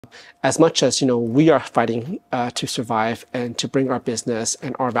As much as we are fighting to survive and to bring our business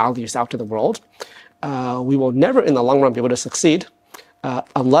and our values out to the world, we will never in the long run be able to succeed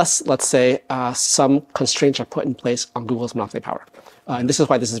unless, let's say, some constraints are put in place on Google's monopoly power. And this is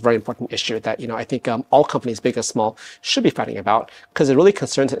why this is a very important issue that I think all companies, big and small, should be fighting about, because it really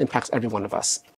concerns and impacts every one of us.